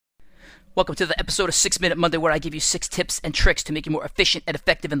Welcome to the episode of 6 Minute Monday, where I give you 6 tips and tricks to make you more efficient and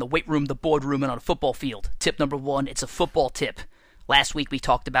effective in the weight room, the boardroom, and on a football field. Tip number 1, it's a football tip. Last week we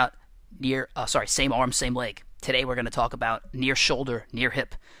talked about same arm, same leg. Today we're going to talk about near shoulder, near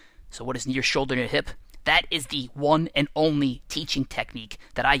hip. So what is near shoulder, near hip? That is the one and only teaching technique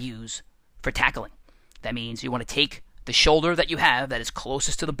that I use for tackling. That means you want to take the shoulder that you have that is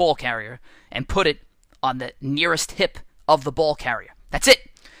closest to the ball carrier and put it on the nearest hip of the ball carrier. That's it.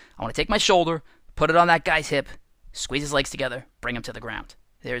 I want to take my shoulder, put it on that guy's hip, squeeze his legs together, bring him to the ground.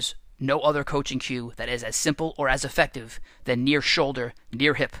 There's no other coaching cue that is as simple or as effective than near shoulder,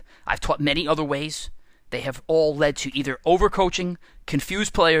 near hip. I've taught many other ways. They have all led to either overcoaching,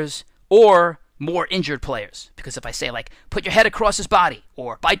 confused players, or more injured players. Because if I say, like, put your head across his body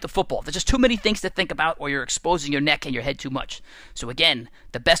or bite the football, there's just too many things to think about, or you're exposing your neck and your head too much. So again,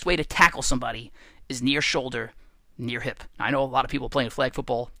 the best way to tackle somebody is near shoulder, near hip. I know a lot of people playing flag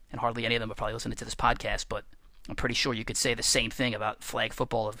football, and hardly any of them are probably listening to this podcast, but I'm pretty sure you could say the same thing about flag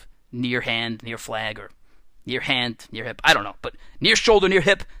football of near hand, near flag, or near hand, near hip. I don't know, but near shoulder, near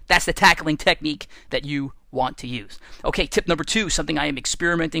hip, that's the tackling technique that you want to use. Okay, tip number 2, something I am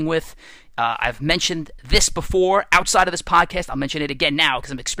experimenting with. I've mentioned this before outside of this podcast. I'll mention it again now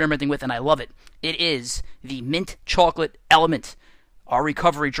because I'm experimenting with it and I love it. It is the mint chocolate element, our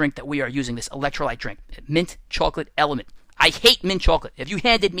recovery drink that we are using, this electrolyte drink, mint chocolate element. I hate mint chocolate. If you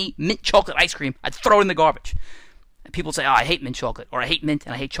handed me mint chocolate ice cream, I'd throw it in the garbage. And people say, oh, I hate mint chocolate, or I hate mint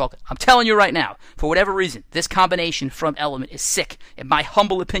and I hate chocolate. I'm telling you right now, for whatever reason, this combination from Element is sick. In my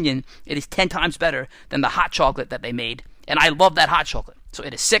humble opinion, it is 10 times better than the hot chocolate that they made, and I love that hot chocolate. So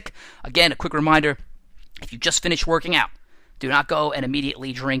it is sick. Again, a quick reminder, if you just finished working out, do not go and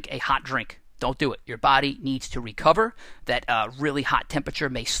immediately drink a hot drink. Don't do it. Your body needs to recover. That really hot temperature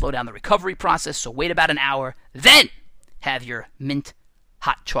may slow down the recovery process, so wait about an hour, then have your mint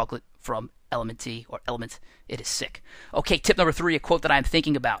hot chocolate from Element Tea or Element. It is sick. Okay, tip number 3, a quote that I'm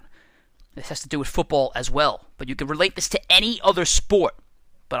thinking about. This has to do with football as well, but you can relate this to any other sport,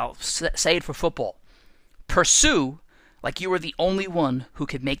 but I'll say it for football. Pursue like you are the only one who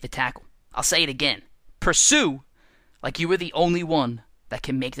could make the tackle. I'll say it again. Pursue like you were the only one that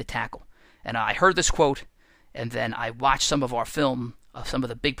can make the tackle. And I heard this quote, and then I watched some of our film of some of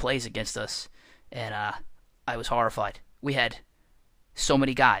the big plays against us, and I was horrified. We had so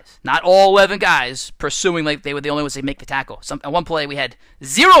many guys, not all 11 guys, pursuing like they were the only ones that make the tackle. At one play, we had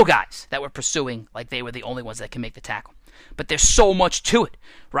 0 guys that were pursuing like they were the only ones that can make the tackle. But there's so much to it,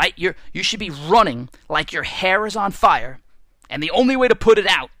 right? You should be running like your hair is on fire, and the only way to put it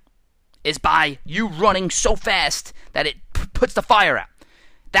out is by you running so fast that it puts the fire out.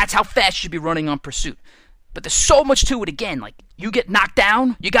 That's how fast you should be running on pursuit. But there's so much to it again. Like, you get knocked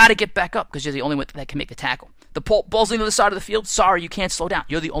down, you got to get back up because you're the only one that can make the tackle. The ball's on the other side of the field, sorry, you can't slow down.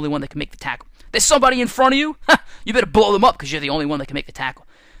 You're the only one that can make the tackle. There's somebody in front of you, you better blow them up because you're the only one that can make the tackle.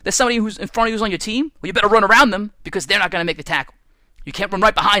 There's somebody who's in front of you who's on your team, well, you better run around them because they're not going to make the tackle. You can't run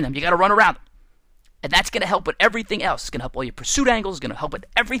right behind them, you got to run around them. And that's going to help with everything else. It's going to help all your pursuit angles, it's going to help with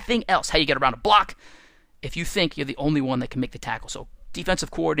everything else, how you get around a block, if you think you're the only one that can make the tackle. So,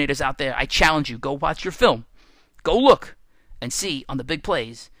 defensive coordinators out there, I challenge you, go watch your film. Go look and see on the big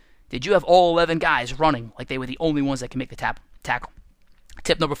plays, did you have all 11 guys running like they were the only ones that can make the tackle?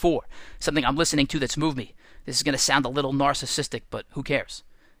 Tip number 4, something I'm listening to that's moved me. This is going to sound a little narcissistic, but who cares?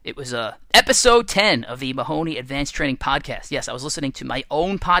 It was episode 10 of the Mahoney Advanced Training Podcast. Yes, I was listening to my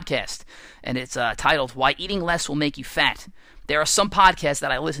own podcast, and it's titled, Why Eating Less Will Make You Fat. There are some podcasts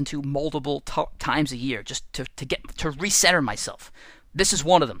that I listen to multiple times a year just to recenter myself. This is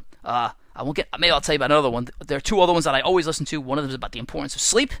one of them. Maybe I'll tell you about another one. There are 2 other ones that I always listen to. One of them is about the importance of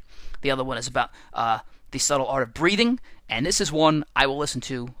sleep. The other one is about the subtle art of breathing. And this is one I will listen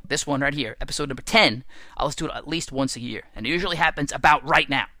to, this one right here, episode number 10. I'll listen to it at least once a year. And it usually happens about right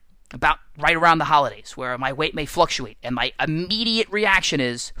now, about right around the holidays, where my weight may fluctuate. And my immediate reaction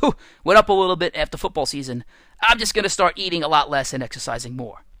is, went up a little bit after football season. I'm just going to start eating a lot less and exercising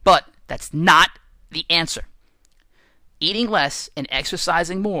more. But that's not the answer. Eating less and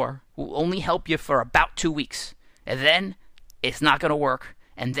exercising more will only help you for about 2 weeks. And then it's not going to work.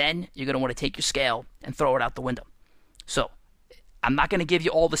 And then you're going to want to take your scale and throw it out the window. So, I'm not going to give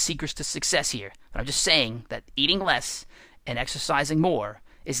you all the secrets to success here. But I'm just saying that eating less and exercising more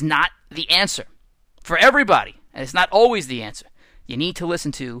is not the answer for everybody. And it's not always the answer. You need to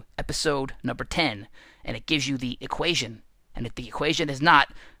listen to episode number 10. And it gives you the equation. And if the equation is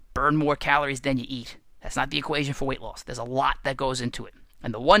not burn more calories than you eat, that's not the equation for weight loss. There's a lot that goes into it.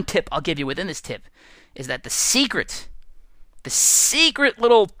 And the one tip I'll give you within this tip is that the secret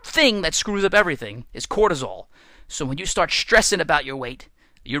little thing that screws up everything is cortisol. So when you start stressing about your weight,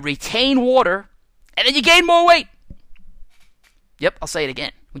 you retain water, and then you gain more weight. Yep, I'll say it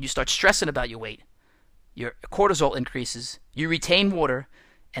again. When you start stressing about your weight, your cortisol increases, you retain water,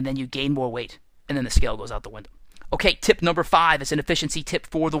 and then you gain more weight. And then the scale goes out the window. Okay, tip number 5 is an efficiency tip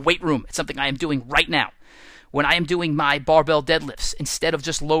for the weight room. It's something I am doing right now. When I am doing my barbell deadlifts, instead of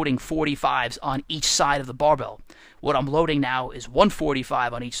just loading 45s on each side of the barbell, what I'm loading now is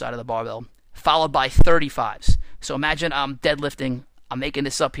 145 on each side of the barbell, followed by 35s. So imagine I'm deadlifting, I'm making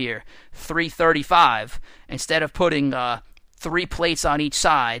this up here, 335. Instead of putting 3 plates on each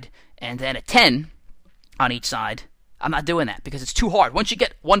side and then a 10 on each side, I'm not doing that because it's too hard. Once you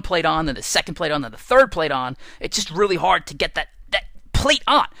get one plate on, then the second plate on, then the third plate on, it's just really hard to get that plate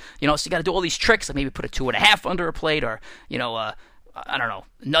on. So you got to do all these tricks, like maybe put a 2.5 under a plate, or I don't know,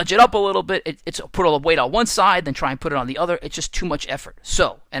 nudge it up a little bit. It's put all the weight on one side, then try and put it on the other. It's just too much effort.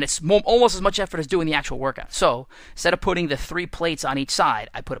 And it's almost as much effort as doing the actual workout. So instead of putting the 3 plates on each side,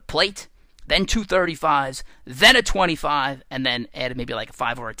 I put a plate, then 2 35s, then a 25, and then added maybe like a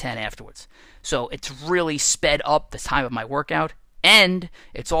 5 or a 10 afterwards. So it's really sped up the time of my workout, and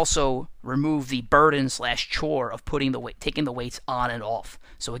it's also removed the burden / chore of taking the weights on and off.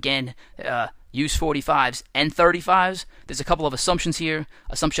 So again, use 45s and 35s. There's a couple of assumptions here.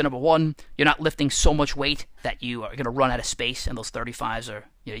 Assumption number 1, you're not lifting so much weight that you are going to run out of space, and those 35s are,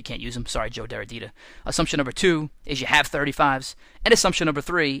 you can't use them. Sorry, Joe Deradita. Assumption number 2 is you have 35s. And assumption number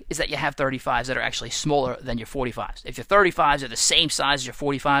 3 is that you have 35s that are actually smaller than your 45s. If your 35s are the same size as your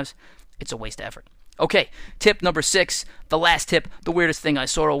 45s, it's a waste of effort. Okay, tip number 6, the last tip, the weirdest thing I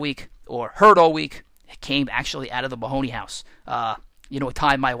saw all week, or heard all week, it came actually out of the Mahoney house. You know what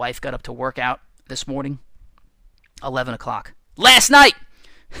time my wife got up to work out this morning? 11 o'clock. Last night!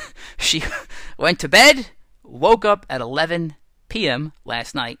 She went to bed, woke up at 11 p.m.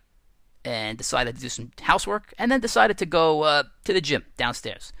 last night, and decided to do some housework, and then decided to go to the gym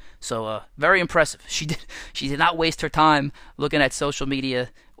downstairs. So very impressive. She did not waste her time looking at social media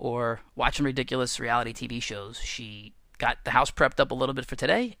or watching ridiculous reality TV shows. She got the house prepped up a little bit for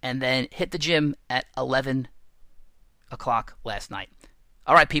today, and then hit the gym at 11 o'clock last night.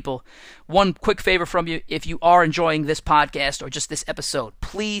 All right, people, one quick favor from you. If you are enjoying this podcast or just this episode,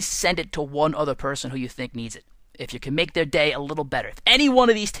 please send it to one other person who you think needs it. If you can make their day a little better, if any one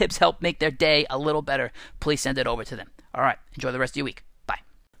of these tips help make their day a little better, please send it over to them. All right, enjoy the rest of your week. Bye.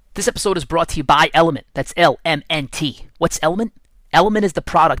 This episode is brought to you by Element. That's LMNT. What's Element? Element is the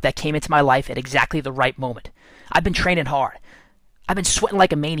product that came into my life at exactly the right moment. I've been training hard. I've been sweating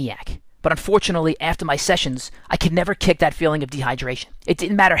like a maniac. But unfortunately, after my sessions, I could never kick that feeling of dehydration. It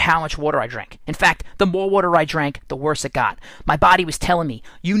didn't matter how much water I drank. In fact, the more water I drank, the worse it got. My body was telling me,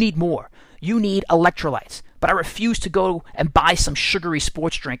 you need more. You need electrolytes. But I refused to go and buy some sugary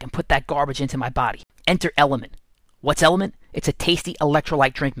sports drink and put that garbage into my body. Enter Element. What's Element? It's a tasty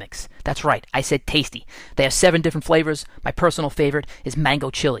electrolyte drink mix. That's right, I said tasty. They have 7 different flavors. My personal favorite is mango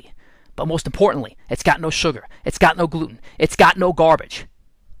chili. But most importantly, it's got no sugar. It's got no gluten. It's got no garbage.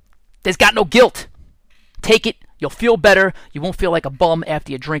 There's got no guilt. Take it. You'll feel better. You won't feel like a bum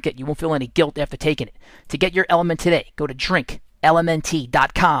after you drink it. You won't feel any guilt after taking it. To get your Element today, go to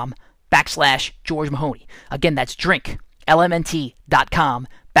drinklmnt.com/George Mahoney. Again, that's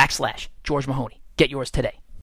drinklmnt.com/George Mahoney. Get yours today.